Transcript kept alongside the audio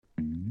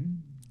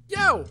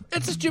Yo,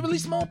 it's a Stupidly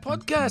Small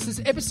Podcast. It's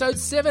episode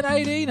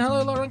 718.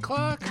 Hello, Lauren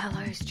Clark.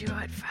 Hello,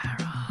 Stuart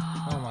Farrell.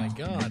 Oh, my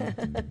God.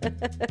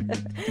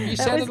 You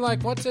sounded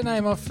like, what's her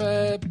name off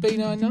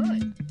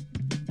B99?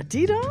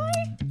 Did I?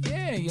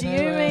 Yeah, Do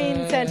you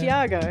mean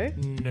Santiago?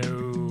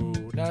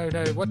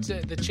 No. What's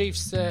the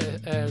chief's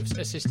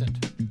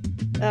assistant?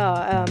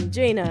 Oh,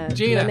 Gina.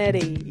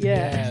 Linetti.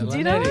 Yeah. Did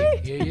Linetti.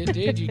 I? Yeah, you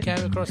did. You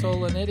came across all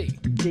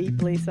Linetti.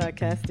 Deeply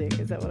sarcastic.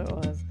 Is that what it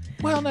was?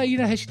 Well, no, you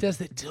know how she does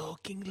the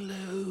talking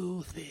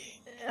low thing.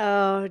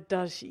 Oh,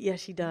 does she? Yes,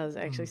 she does,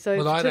 actually. So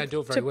Well, I don't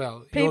do it very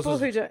well. People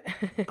who don't...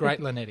 Great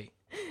Linetti.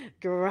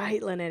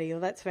 Great, Linetti. Well,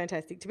 that's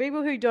fantastic. To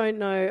people who don't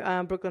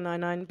know Brooklyn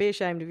Nine-Nine, be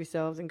ashamed of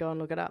yourselves and go and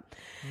look it up.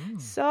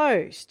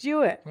 So,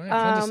 Stuart. Well,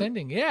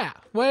 condescending, yeah.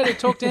 Way to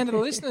talk down to the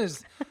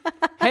listeners.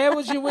 How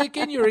was your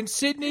weekend? You're in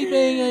Sydney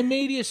being a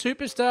media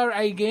superstar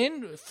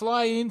again.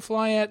 Fly in,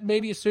 fly out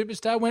media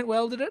superstar. Went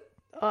well, did it?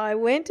 I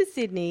went to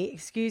Sydney.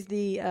 Excuse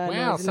the Wow, noise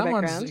in the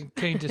someone's background.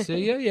 keen to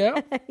see you,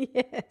 yeah.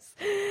 Yes.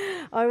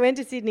 I went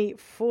to Sydney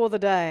for the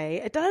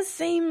day. It does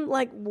seem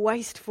like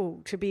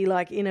wasteful to be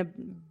like in a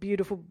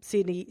beautiful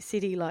city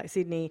like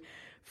Sydney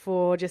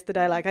for just the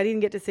day. Like I didn't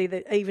get to see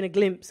even a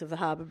glimpse of the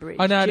Harbour Bridge.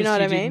 I noticed do you know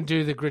what I mean? didn't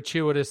do the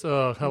gratuitous,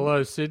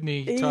 hello,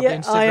 Sydney type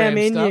Instagram I am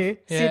in stuff. you.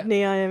 Yeah.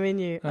 Sydney, I am in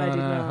you. I did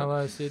not.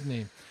 Hello,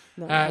 Sydney.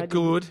 No, I didn't.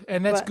 Good,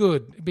 and that's But-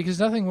 good, because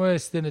nothing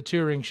worse than a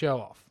touring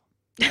show-off.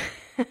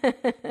 But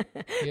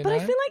I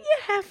feel like you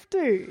have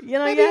to. You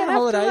know, Maybe you on have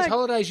holidays. to, like,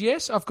 Holidays,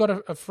 yes. I've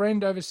got a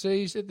friend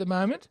overseas at the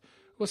moment.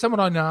 Well,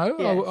 someone I know.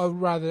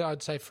 Yes.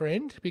 I'd say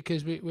friend,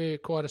 because we're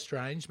quite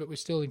estranged, but we're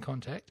still in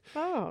contact.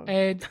 Oh.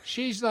 And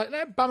she's like,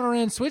 bumming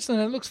around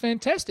Switzerland, and it looks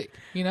fantastic,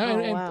 you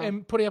know, Oh, wow.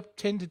 and putting up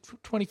 10 to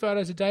 20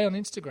 photos a day on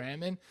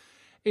Instagram, and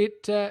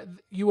it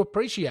you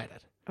appreciate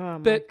it. Oh, my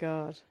But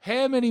God.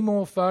 how many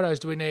more photos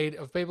do we need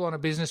of people on a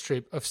business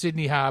trip of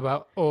Sydney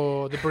Harbour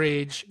or the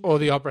bridge or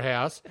the Opera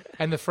House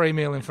and the free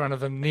meal in front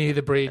of them near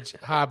the bridge,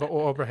 harbour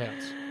or Opera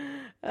House?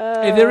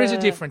 There is a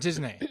difference,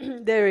 isn't there?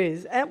 There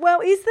is.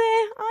 Well, is there?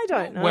 I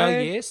don't know.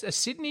 Well, yes. A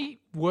Sydney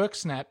work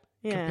snap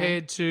Yeah.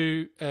 compared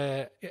to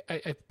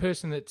a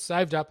person that's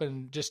saved up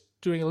and just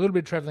doing a little bit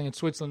of travelling in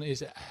Switzerland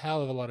is a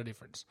hell of a lot of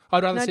difference.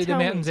 I'd rather see the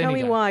mountains Tell any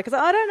me day. why, because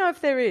I don't know if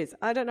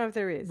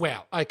there is.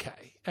 Well,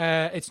 okay.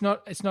 It's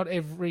not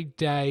every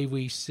day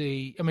we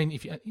see. I mean,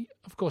 if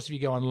you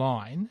go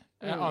online,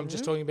 I'm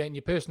just talking about in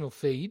your personal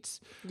feeds.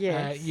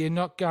 Yes. You're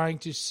not going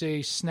to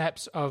see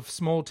snaps of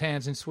small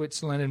towns in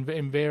Switzerland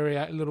and very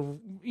little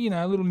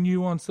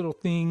nuanced little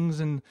things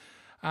and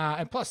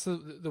plus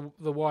the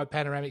wide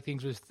panoramic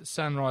things with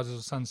sunrises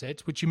or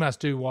sunsets, which you must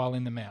do while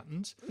in the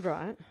mountains.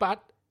 Right.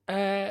 But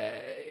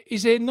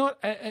is there not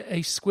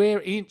a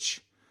square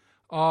inch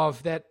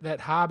of that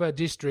harbour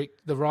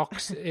district, the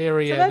rocks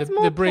area, So that's the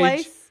more bridge?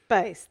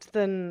 place-based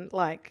than,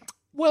 like,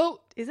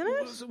 Well, isn't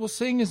it? well,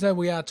 seeing as though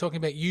we are talking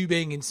about you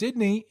being in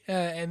Sydney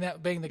and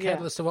that being the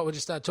catalyst of what we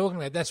just started talking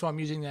about, that's why I'm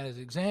using that as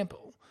an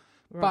example.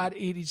 Right. But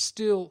it is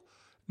still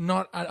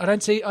not. I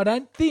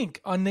don't think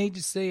I need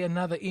to see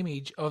another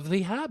image of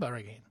the harbour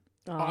again.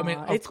 I mean,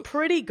 it's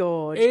pretty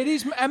gorgeous. it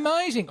is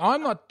amazing.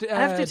 I'm not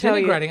have to tell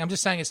you- denigrating. I'm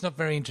just saying it's not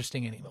very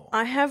interesting anymore.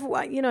 I have,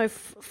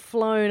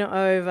 flown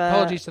over.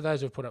 Apologies to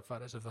those who have put up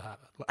photos of the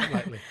harbour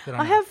lately. That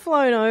I have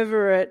flown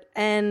over it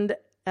and,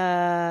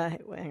 hang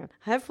on.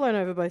 I have flown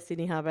over both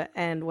Sydney Harbour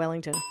and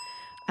Wellington.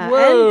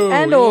 Whoa,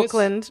 and yes.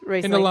 Auckland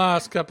recently. in the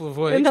last couple of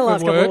weeks. In the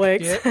last for couple of work,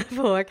 weeks yeah.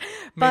 for work.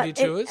 Media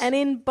tours. And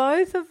in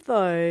both of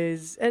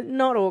those,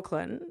 not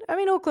Auckland. I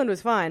mean, Auckland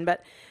was fine,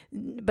 but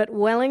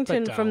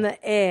Wellington But from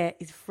the air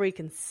is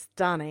freaking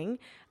stunning.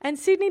 And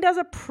Sydney does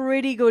a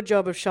pretty good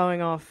job of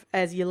showing off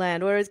as you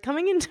land, whereas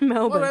coming into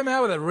Melbourne... What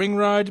about with a ring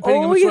road, depending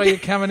on All which you way do- you're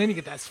coming in, you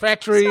get those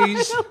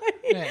factories.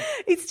 Yeah.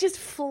 It's just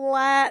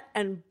flat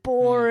and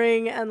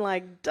boring and,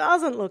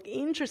 doesn't look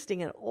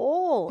interesting at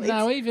all.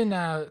 No, even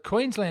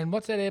Queensland,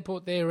 what's that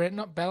airport there?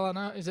 Not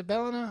Ballina. Is it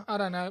Ballina? I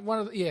don't know.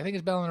 I think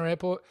it's Ballina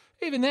Airport.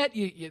 Even that,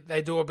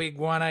 they do a big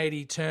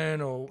 180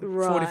 turn or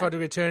Right.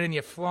 45-degree turn and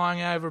you're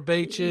flying over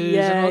beaches.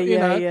 Yeah, and,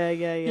 yeah, know, yeah,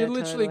 You're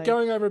literally totally.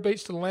 going over a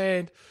beach to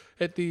land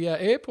at the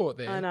airport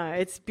there. I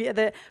know.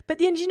 But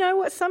then, do you know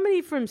what?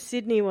 Somebody from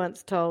Sydney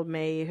once told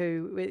me,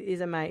 who is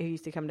a mate who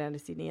used to come down to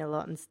Sydney a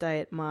lot and stay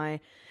at my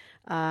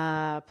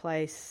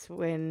place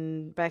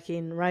back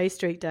in Ray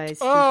Street days.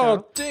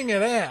 Oh, ding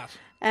it out.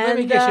 Let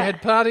me And, guess, you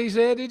had parties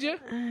there, did you?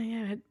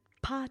 Yeah, I had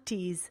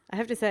parties. I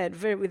have to say it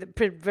with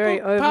a very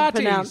Book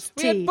parties. overpronounced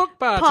We had T. book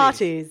parties.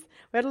 Parties.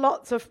 We had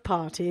lots of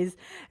parties.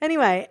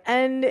 Anyway,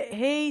 and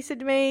he said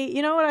to me,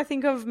 you know what I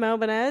think of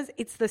Melbourne as?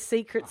 It's the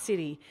secret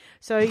city.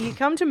 So you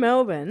come to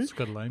Melbourne. It's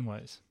got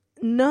laneways.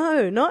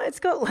 No, not it's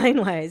got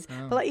laneways.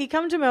 But you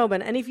come to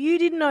Melbourne, and if you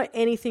didn't know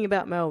anything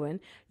about Melbourne,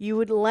 you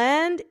would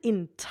land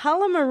in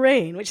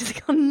Tullamarine, which has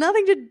got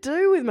nothing to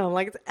do with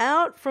Melbourne. It's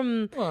out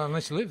from Well,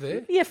 unless you live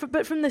there.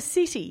 but from the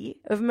city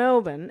of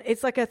Melbourne,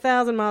 it's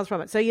 1,000 miles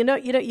from it. So you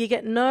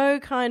get no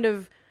kind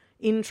of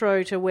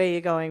intro to where you're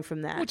going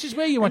from that. Which is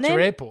where you want And your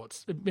then-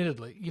 airports,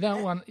 admittedly. You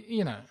don't want,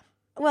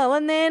 Well,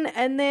 and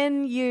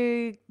then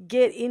you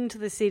get into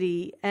the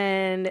city,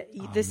 and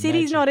the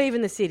city's magic. not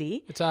even the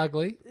city. It's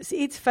ugly.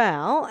 It's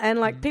foul,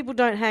 and people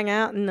don't hang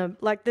out in the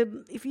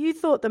if you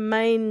thought the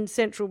main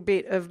central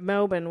bit of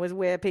Melbourne was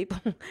where people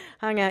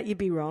hung out, you'd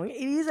be wrong.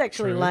 It is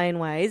actually True.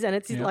 laneways, and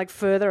it's like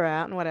further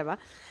out and whatever.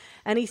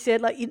 And he said,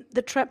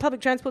 the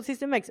public transport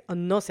system makes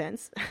no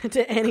sense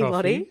to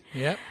anybody.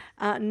 Yeah.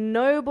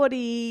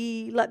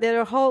 Nobody,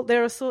 there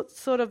are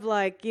sort of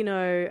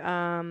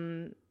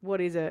what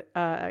is it?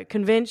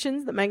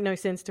 Conventions that make no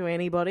sense to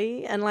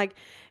anybody, and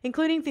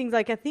including things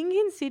I think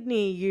in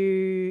Sydney,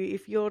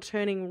 if you're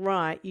turning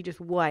right, you just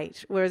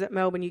wait. Whereas at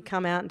Melbourne, you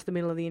come out into the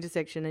middle of the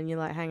intersection and you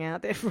hang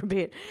out there for a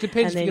bit.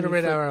 Depends if you get a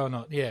red arrow or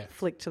not. Yeah.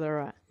 Flick to the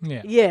right.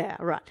 Yeah. Yeah,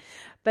 right.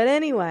 But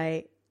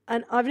anyway.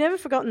 And I've never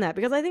forgotten that,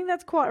 because I think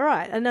that's quite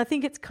right. And I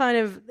think it's kind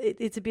of,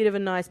 it's a bit of a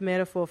nice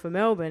metaphor for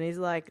Melbourne, is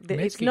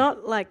it's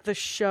not like the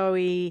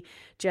showy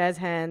jazz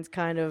hands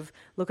kind of,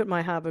 look at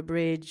my harbour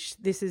bridge,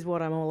 this is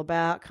what I'm all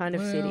about kind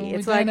of city.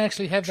 It's we don't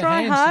actually have the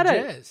try hands harder.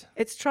 to jazz.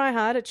 It's try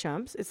harder,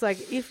 chumps. It's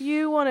like, if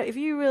you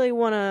really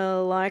want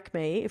to like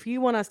me, if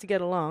you want us to get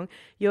along,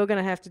 you're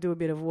going to have to do a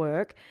bit of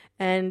work.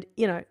 And,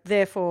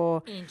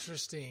 therefore...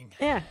 Interesting.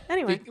 Yeah,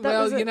 anyway.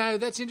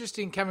 That's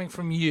interesting coming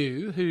from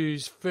you,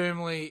 who's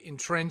firmly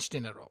entrenched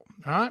in it all,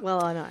 right?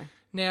 Well, I know.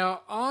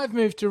 Now, I've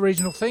moved to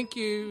regional. Thank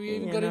you.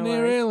 You got in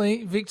there worries.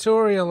 early.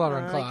 Victoria,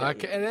 Lauren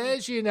Clark. And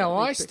as you know,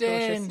 I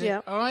stand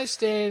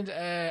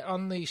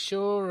on the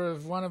shore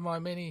of one of my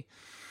many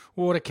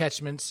water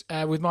catchments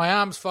with my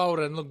arms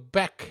folded and look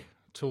back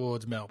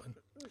towards Melbourne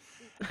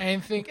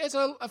and think, as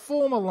a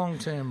former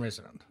long-term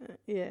resident...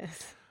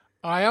 Yes.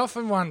 I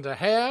often wonder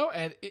how,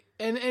 and it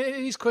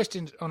is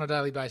questioned on a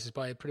daily basis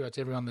by pretty much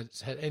everyone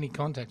that's had any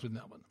contact with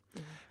Melbourne,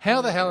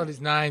 how the hell it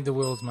is named the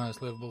world's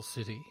most livable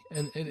city.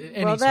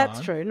 Well, that's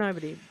true.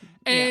 Nobody.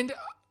 And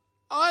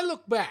I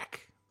look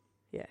back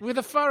with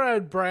a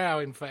furrowed brow,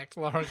 in fact,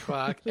 Lauren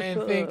Clark,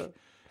 and think,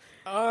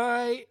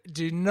 I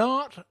do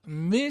not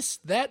miss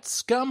that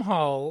scum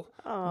hole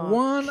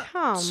one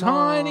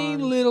tiny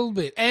little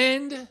bit.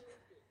 And...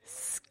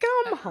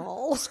 Scum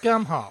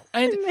hole.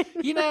 And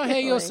you know how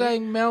you're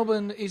saying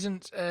Melbourne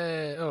isn't,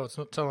 it's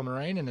not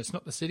Tullamarine and it's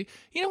not the city.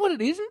 You know what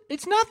it isn't?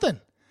 It's nothing.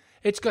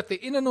 It's got the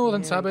inner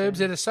northern suburbs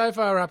that are so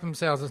far up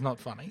themselves it's not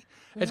funny.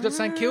 It's got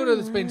St Kilda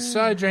that's been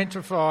so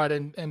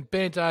gentrified and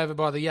bent over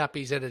by the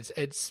yuppies that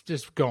it's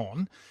just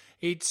gone.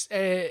 It's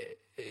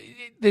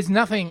there's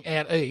nothing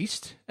out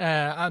east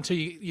until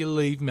you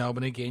leave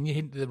Melbourne again. You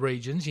hit the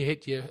regions, you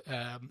hit your...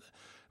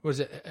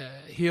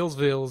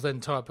 Healesville, then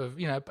type of,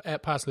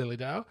 out past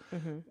Lilydale.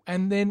 Mm-hmm.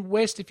 And then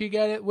west, if you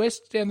go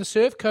west down the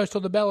Surf Coast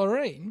or the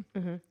Bellarine,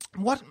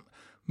 what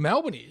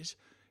Melbourne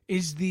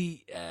is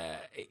the,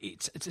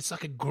 it's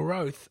like a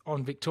growth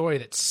on Victoria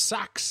that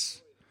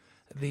sucks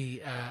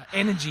the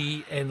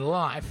energy and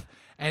life,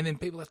 and then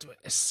people have to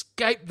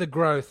escape the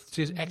growth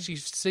to actually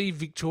see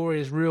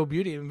Victoria's real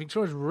beauty. And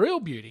Victoria's real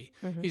beauty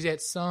is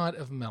outside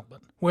of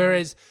Melbourne.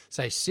 Whereas,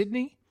 say,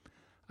 Sydney...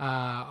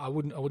 I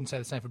wouldn't say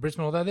the same for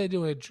Brisbane, although they're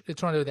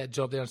trying to do that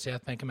job there on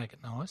South Bank and make it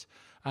nice.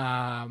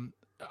 I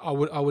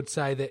would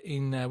say that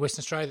in Western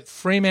Australia, that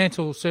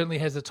Fremantle certainly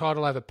has the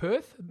title over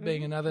Perth,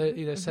 being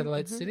another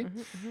satellite city.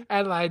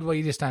 Adelaide, well,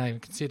 you just don't even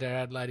consider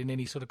Adelaide in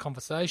any sort of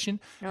conversation.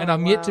 And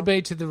I'm yet to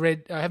be to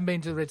the I haven't been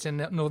to the Red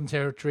Sand Northern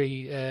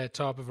Territory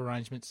type of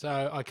arrangement,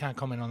 so I can't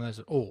comment on those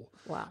at all.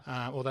 Wow.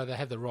 Although they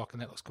have the Rock,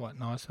 and that looks quite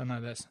nice. I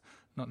know that's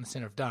not in the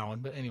centre of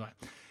Darwin, but anyway.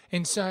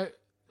 And so,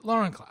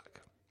 Lauren Clark.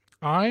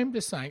 I'm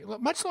just saying,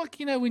 much like,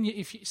 when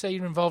if you say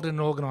you're involved in an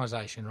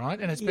organisation, right,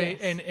 and it's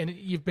been and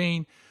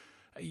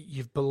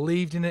you've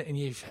believed in it, and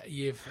you've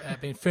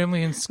been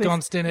firmly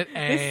ensconced in it,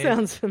 and this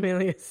sounds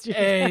familiar, Stu.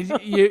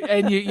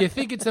 and you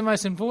think it's the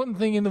most important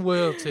thing in the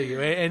world to you,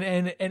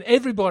 and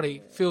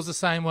everybody feels the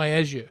same way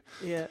as you.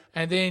 Yeah.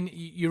 And then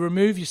you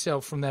remove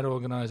yourself from that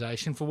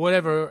organisation for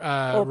whatever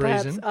or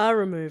perhaps reason, are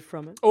removed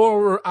from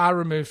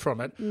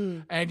it,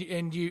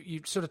 and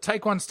you sort of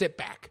take one step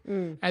back,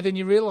 and then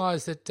you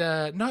realise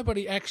that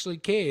nobody actually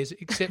cares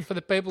except for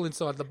the people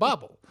inside the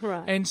bubble.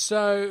 Right. And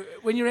so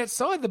when you're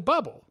outside the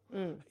bubble,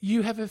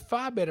 you have a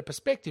far better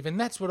perspective, and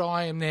that's what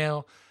I am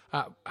now.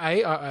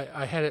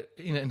 I had it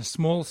in a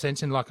small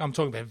sense, and I'm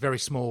talking about a very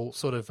small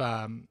sort of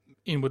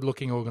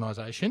inward-looking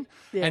organisation,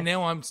 and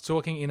now I'm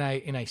talking in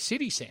a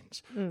city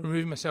sense,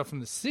 removing myself from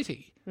the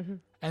city,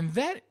 and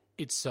that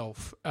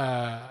itself,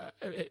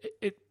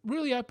 it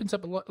really opens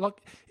up a lot.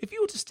 Like if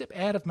you were to step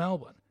out of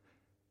Melbourne,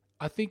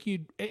 I think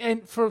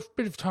and for a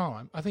bit of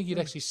time, I think you'd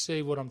actually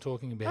see what I'm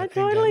talking about. I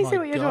totally see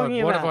what you're talking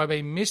about. What have I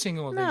been missing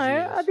all these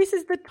years? No, this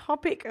is the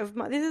topic of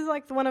this is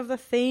like one of the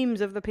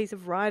themes of the piece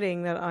of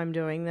writing that I'm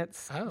doing. The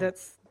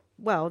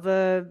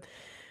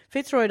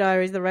Fitzroy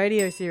Diaries, the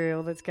radio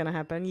serial that's going to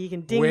happen. You can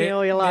ding me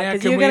all you like,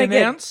 because you're going to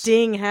get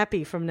ding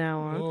happy from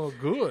now on. Oh,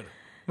 good.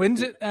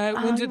 When's it?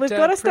 We've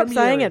got to stop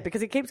saying premiering? it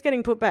because it keeps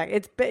getting put back.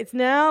 It's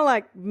now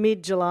like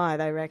mid-July,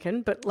 they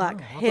reckon, but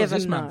like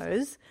heaven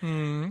knows.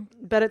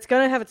 But it's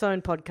going to have its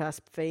own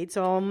podcast feed,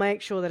 so I'll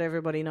make sure that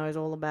everybody knows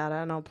all about it,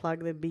 and I'll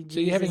plug the big. So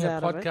you're having a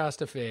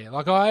podcast affair.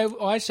 Like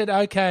I said,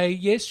 okay,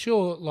 yes,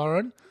 sure,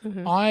 Lauren.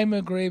 I'm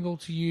agreeable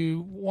to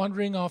you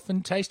wandering off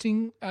and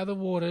tasting other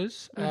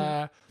waters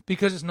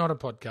because it's not a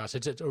podcast.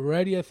 It's a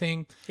radio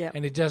thing,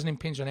 and it doesn't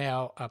impinge on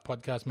our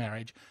podcast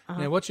marriage.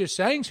 Now, what you're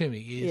saying to me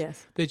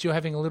is that you're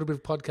having a little bit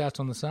of podcast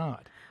on the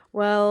side.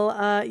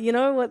 Well, you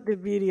know what the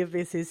beauty of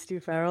this is, Stu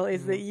Farrell,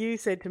 is that you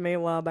said to me a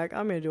while back,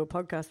 I'm going to do a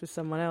podcast with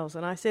someone else.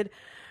 And I said,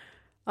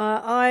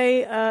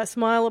 I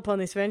smile upon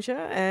this venture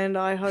and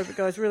I hope it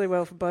goes really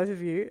well for both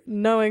of you,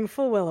 knowing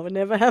full well it would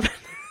never happen.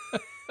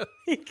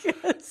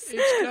 Because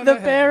the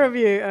pair of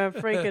you are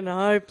freaking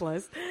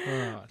hopeless.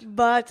 Right.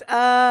 But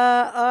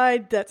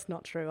that's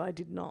not true. I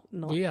did not.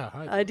 We are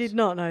hopeless. I did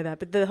not know that,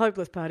 but the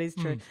hopeless part is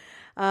true.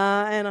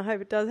 And I hope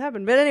it does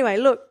happen. But anyway,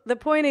 look, the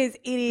point is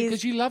it is...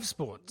 Because you love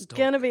sports talk.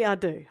 Going to be... I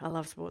do. I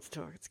love sports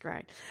talk. It's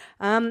great.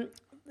 What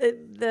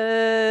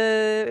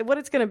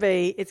it's going to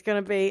be, it's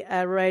going to be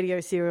a radio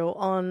serial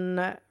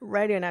on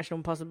Radio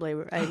National, possibly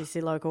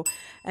ABC Local,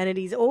 and it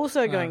is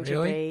also going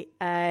to be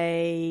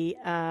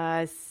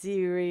a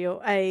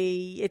serial,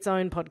 its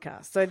own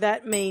podcast. So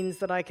that means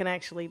that I can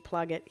actually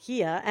plug it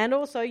here, and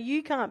also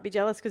you can't be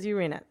jealous because you're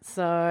in it.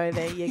 So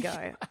there you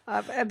go.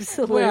 I've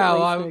absolutely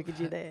snookered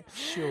you there.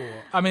 Sure.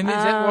 I mean, is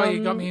that why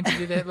you got me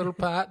into that little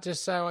part,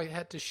 just so I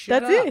had to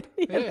shut up? That's it.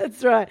 Yeah,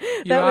 that's right.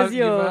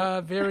 You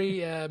are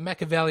very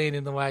Machiavellian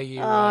in the way you...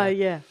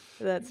 yeah,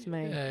 that's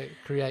me.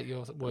 Create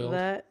your world.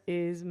 That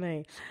is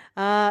me.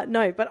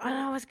 No, but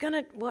I was going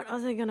to... What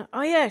was I going to...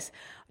 Oh, yes.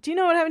 Do you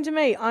know what happened to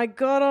me? I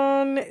got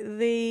on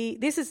the...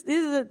 This is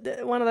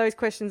one of those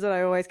questions that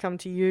I always come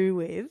to you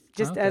with,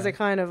 just as a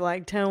kind of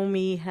like, tell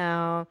me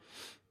how...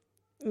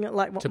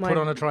 Like what put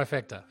on a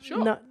trifecta.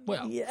 Sure. No,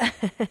 well. Yeah.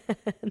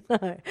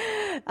 No.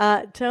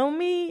 Tell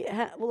me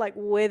how, like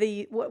whether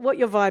you, what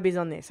your vibe is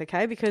on this,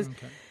 okay? Because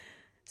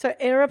so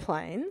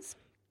aeroplanes...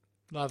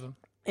 Love them.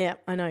 Yeah,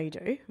 I know you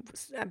do.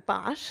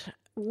 But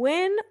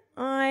when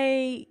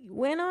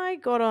I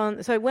got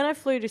on, so when I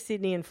flew to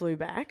Sydney and flew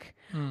back,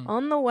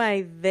 on the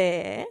way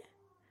there,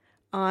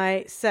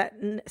 I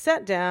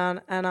sat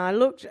down and I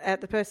looked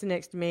at the person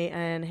next to me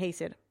and he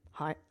said,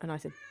 hi. And I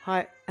said,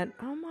 hi. And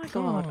oh my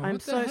God, I'm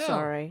so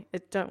sorry.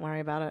 Don't worry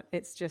about it.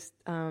 It's just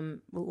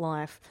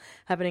life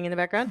happening in the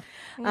background.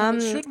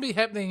 It shouldn't be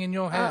happening in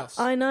your house.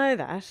 I know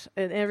that.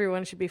 And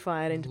everyone should be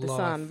fired into the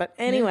sun. But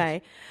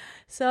anyway... Yes.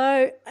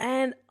 So,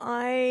 and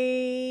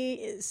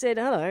I said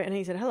hello, and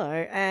he said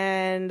hello,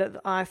 and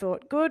I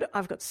thought, good,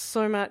 I've got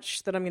so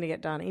much that I'm going to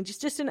get done in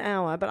just an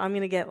hour, but I'm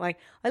going to get I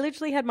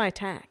literally had my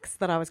tax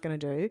that I was going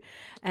to do,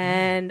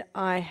 and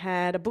I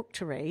had a book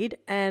to read,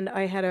 and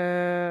I had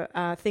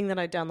a thing that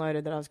I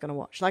downloaded that I was going to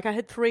watch. Like I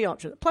had 3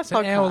 options, plus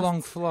an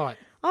hour-long flight.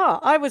 Oh,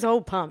 I was all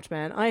pumped,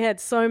 man. I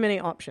had so many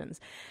options.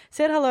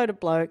 Said hello to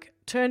bloke,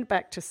 turned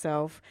back to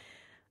self,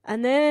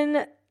 and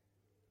then...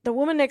 The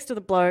woman next to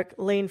the bloke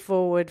leaned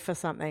forward for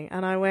something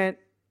and I went,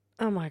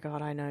 oh my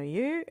God, I know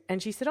you.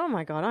 And she said, oh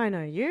my God, I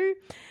know you.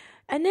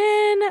 And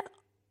then,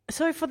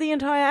 so for the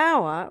entire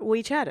hour,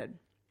 we chatted.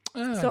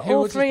 So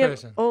all three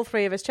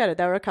of us chatted.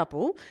 They were a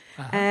couple.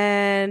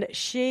 And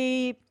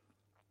she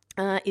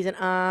is an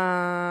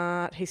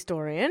art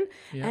historian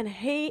and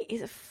he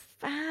is a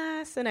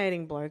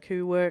fascinating bloke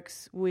who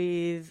works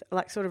with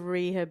sort of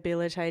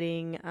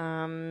rehabilitating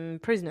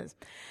prisoners.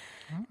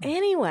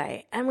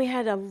 Anyway, and we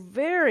had a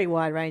very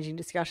wide-ranging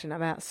discussion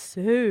about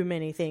so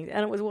many things,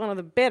 and it was one of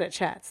the better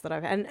chats that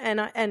I've had.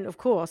 And of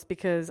course,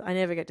 because I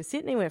never get to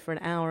sit anywhere for an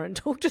hour and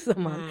talk to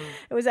someone,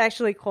 it was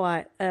actually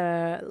quite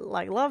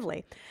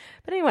lovely.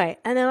 But anyway,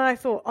 and then I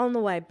thought on the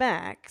way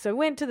back, so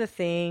went to the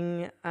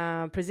thing,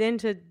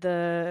 presented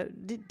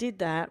did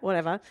that,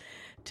 whatever.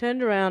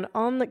 Turned around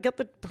got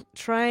the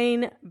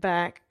train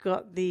back,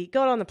 got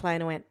on the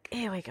plane and went,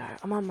 here we go,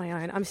 I'm on my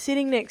own. I'm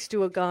sitting next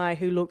to a guy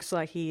who looks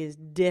like he is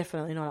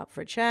definitely not up for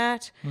a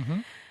chat.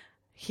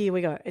 Here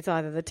we go. It's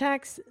either the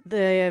tax,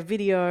 the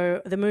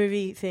video, the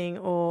movie thing,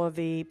 or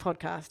the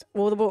podcast,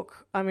 or the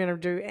book. I'm going to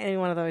do any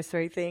one of those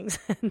 3 things.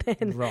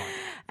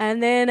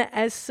 And then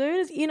as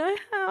soon as, you know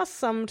how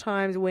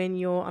sometimes when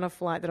you're on a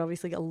flight that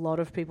obviously a lot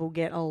of people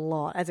get a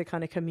lot as a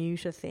kind of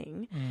commuter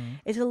thing,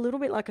 it's a little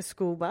bit like a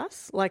school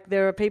bus. Like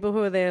there are people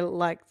who are there,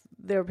 like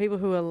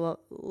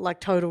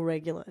total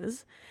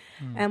regulars.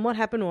 And what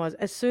happened was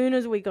as soon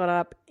as we got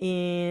up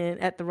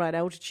at the right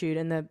altitude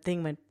and the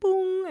thing went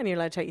boom and you're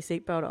allowed to take your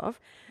seatbelt off,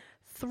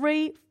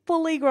 3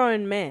 fully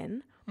grown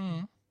men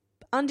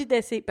undid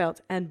their seatbelts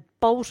and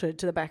bolted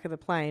to the back of the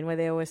plane where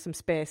there were some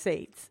spare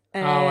seats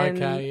and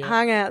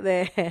hung out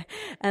there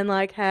and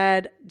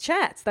had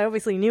chats. They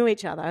obviously knew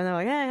each other and they're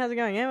like, hey, how's it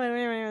going?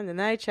 And then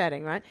they're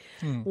chatting, right?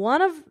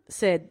 One of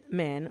said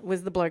men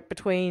was the bloke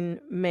between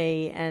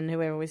me and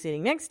whoever was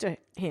sitting next to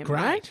him,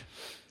 right?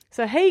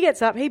 So he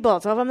gets up, he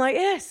bolts off. I'm like,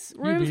 yes,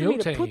 room for me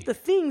to put the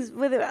things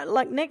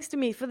next to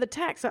me for the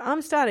tax. So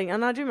I'm starting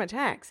and I do my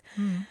tax.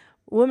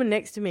 woman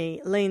next to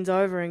me leans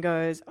over and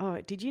goes,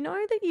 "Oh, did you know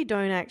that you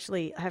don't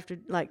actually have to,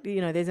 like,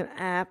 you know, there's an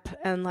app?"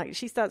 And like,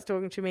 she starts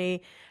talking to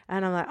me,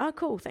 and I'm like, "Oh,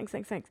 cool, thanks."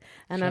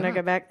 And then I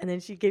go back, and then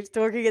she keeps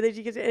talking, and then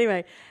she gets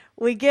anyway.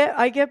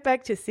 I get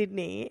back to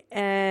Sydney,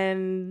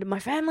 and my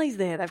family's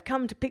there. They've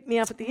come to pick me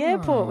up at the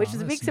airport, which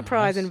is a big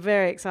surprise and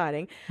very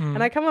exciting.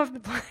 And I come off the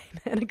plane,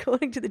 and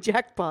according to the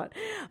jackpot,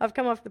 I've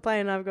come off the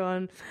plane and I've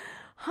gone,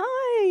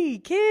 "Hi,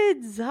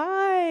 kids.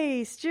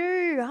 Hi,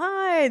 Stu.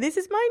 Hi. This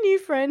is my new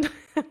friend."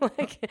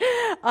 Like,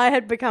 I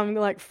had become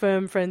like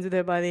firm friends with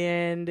her by the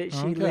end.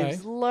 She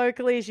lives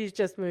locally. She's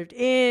just moved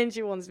in.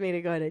 She wants me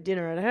to go to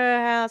dinner at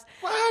her house.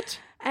 What?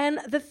 And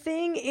the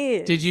thing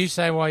is... Did you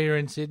say why you're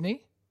in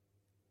Sydney?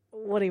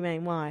 What do you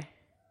mean? Why?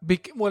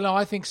 Well,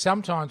 I think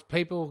sometimes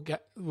people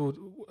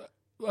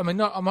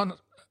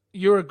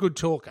you're a good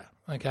talker,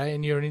 okay,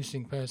 and you're an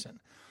interesting person.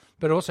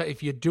 But also,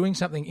 if you're doing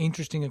something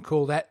interesting and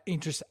cool, that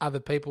interests other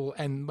people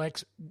and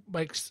makes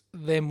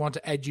them want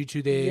to add you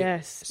to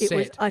their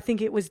set. I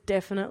think it was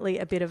definitely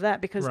a bit of that,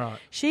 because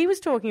she was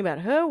talking about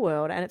her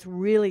world, and it's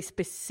really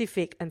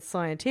specific and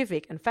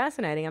scientific and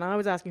fascinating. And I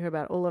was asking her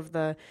about all of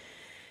the,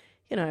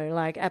 you know,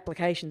 like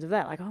applications of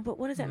that. Like, oh, but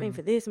what does that mean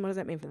for this, and what does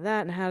that mean for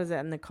that, and how does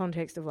that in the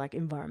context of like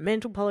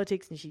environmental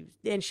politics? And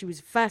she was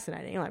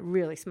fascinating, like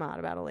really smart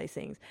about all these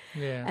things.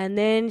 Yeah. And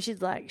then she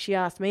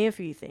asked me a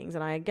few things,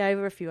 and I gave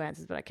her a few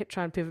answers, but I kept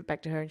trying to pivot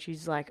back to her, and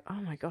she's like, "Oh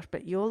my gosh,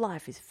 but your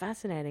life is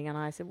fascinating." And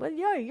I said, "Well,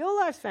 your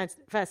life's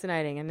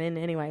fascinating." And then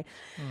anyway,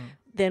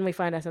 then we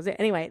find ourselves there.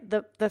 Anyway,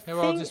 the How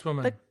old is this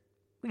woman?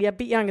 A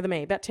bit younger than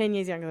me, about 10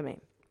 years younger than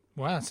me.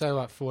 Wow, so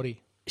like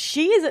 40.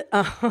 She is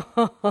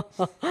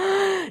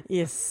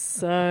you're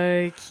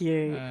so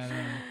cute.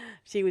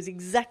 She was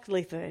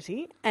exactly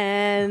 30,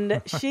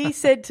 and she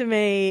said to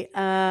me,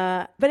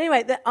 but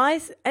anyway,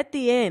 at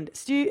the end,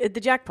 Stu,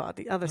 the jackpot,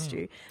 the other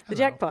Stu, the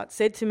jackpot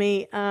said to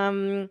me,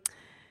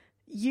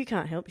 "You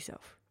can't help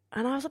yourself."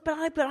 And I was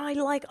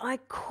like, I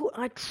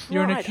tried.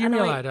 You're an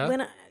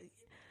accumulator.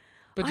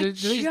 Do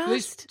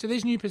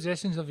these new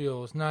possessions of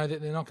yours know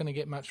that they're not going to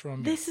get much from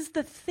you? This is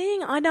the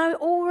thing. I know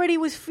already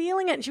was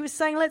feeling it. And she was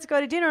saying, "Let's go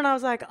to dinner." And I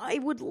was like, I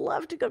would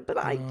love to go, but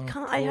I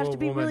can't. I have to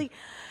be woman. really...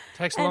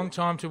 Takes a long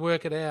time to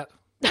work it out.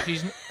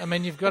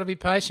 You've got to be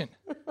patient.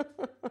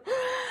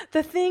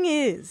 The thing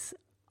is,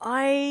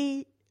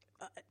 I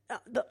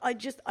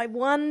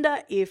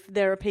wonder if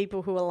there are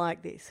people who are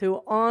like this,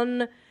 who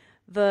are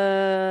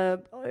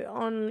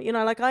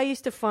like, I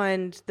used to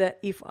find that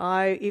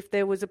if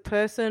there was a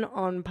person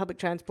on public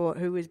transport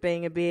who was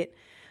being a bit,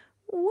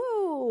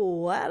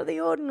 out of the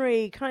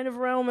ordinary kind of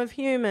realm of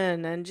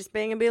human, and just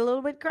being a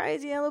little bit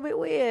crazy, a little bit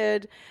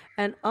weird,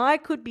 and I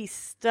could be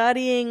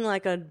studying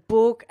like a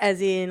book,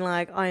 as in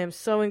like, I am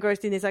so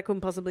engrossed in this I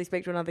couldn't possibly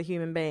speak to another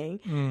human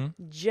being,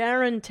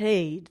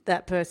 guaranteed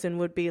that person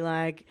would be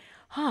like,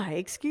 "Hi,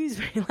 excuse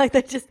me." Like,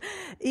 that just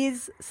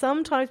is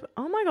sometimes,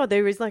 oh my God,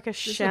 there is like a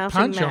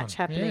shouting match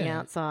happening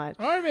outside.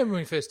 I remember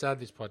when we first started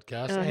this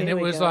podcast, and it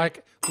was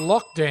like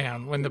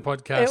lockdown when the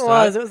podcast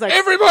started. It was like,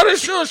 "Everybody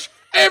shush!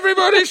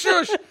 Everybody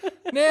shush!"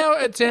 Now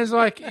it sounds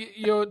like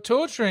you're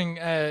torturing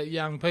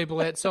young people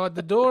outside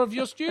the door of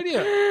your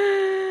studio.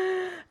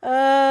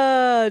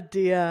 Oh,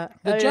 dear.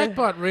 The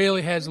jackpot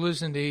really has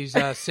loosened his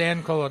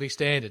sound quality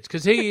standards,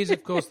 because he is,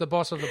 of course, the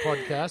boss of the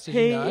podcast, as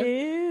you know.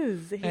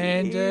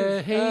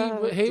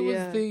 He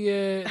was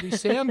the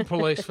sound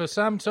police for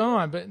some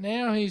time, but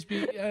now he's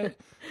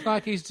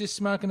like he's just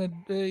smoking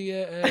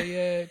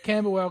a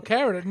Camberwell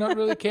carrot and not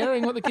really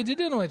caring what the kids are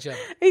doing to each other.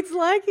 It's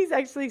like he's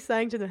actually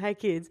saying to them, "Hey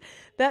kids,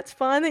 that's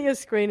fine that you're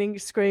screaming,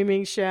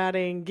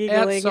 shouting,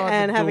 giggling, outside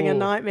and having a door.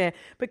 nightmare,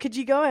 but could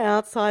you go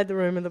outside the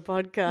room and the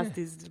podcast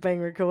is being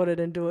recorded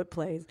and do it,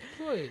 please?"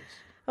 Please.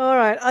 All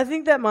right, I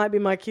think that might be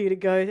my cue to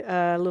go,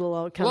 little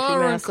old country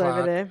Lauren mouse Clark,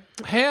 over there.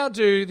 How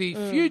do the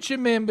future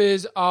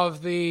members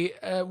of the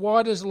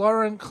Why Does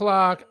Lauren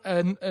Clark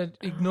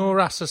Ignore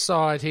Us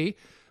Society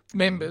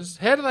members,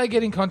 how do they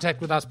get in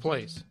contact with us,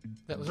 please?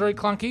 That was very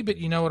clunky, but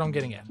you know what I'm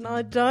getting at. No,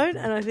 I don't,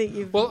 and I think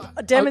you've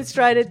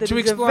demonstrated that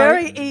it's a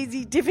very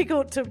easy,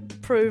 difficult to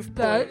prove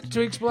point. No, to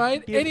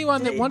explain,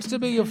 anyone that wants to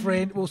be your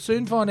friend will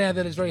soon find out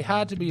that it's very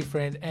hard to be your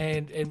friend,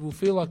 and will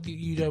feel like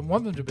you don't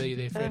want them to be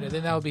their friend, and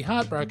then they'll be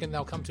heartbroken.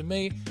 They'll come to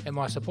me and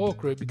my support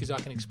group, because I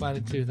can explain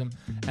it to them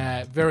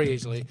very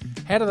easily.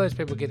 How do those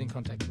people get in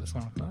contact with us,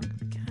 Lauren Clark?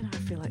 I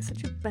feel like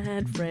such a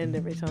bad friend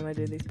every time I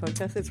do this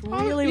podcast. It's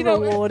really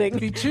rewarding.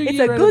 It's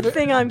a good good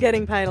thing I'm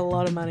getting paid a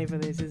lot of money for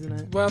this, isn't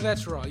it? Well,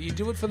 that's right. You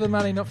do it for the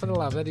money, not for the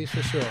love. That is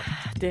for sure.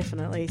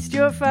 Definitely.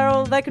 Stuart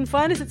Farrell, they can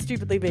find us at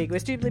Stupidly Big. We're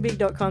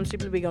stupidlybig.com,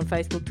 Stupidly Big on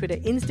Facebook, Twitter,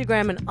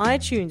 Instagram and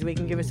iTunes. We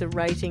can give us a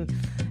rating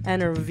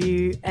and a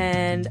review,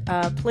 and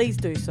please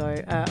do so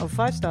of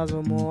 5 stars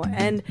or more.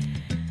 And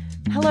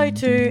hello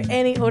to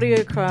any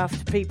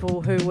Audiocraft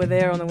people who were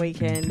there on the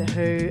weekend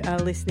who are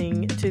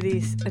listening to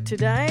this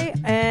today.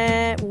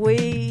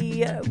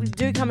 We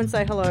do come and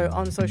say hello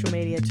on social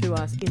media to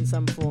us in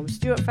some form.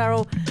 Stuart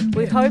Farrell,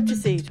 we hope to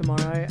see you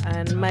tomorrow,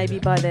 and maybe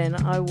by then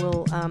I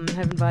will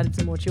have invited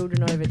some more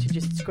children over to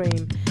just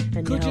scream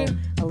and yell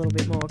a little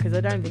bit more, because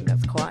I don't think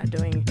that's quite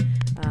doing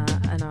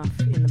enough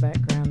in the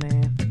background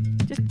there.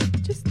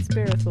 Just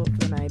spare a thought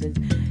for the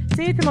neighbours.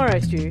 See you tomorrow,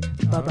 Stu.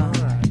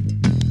 Bye-bye.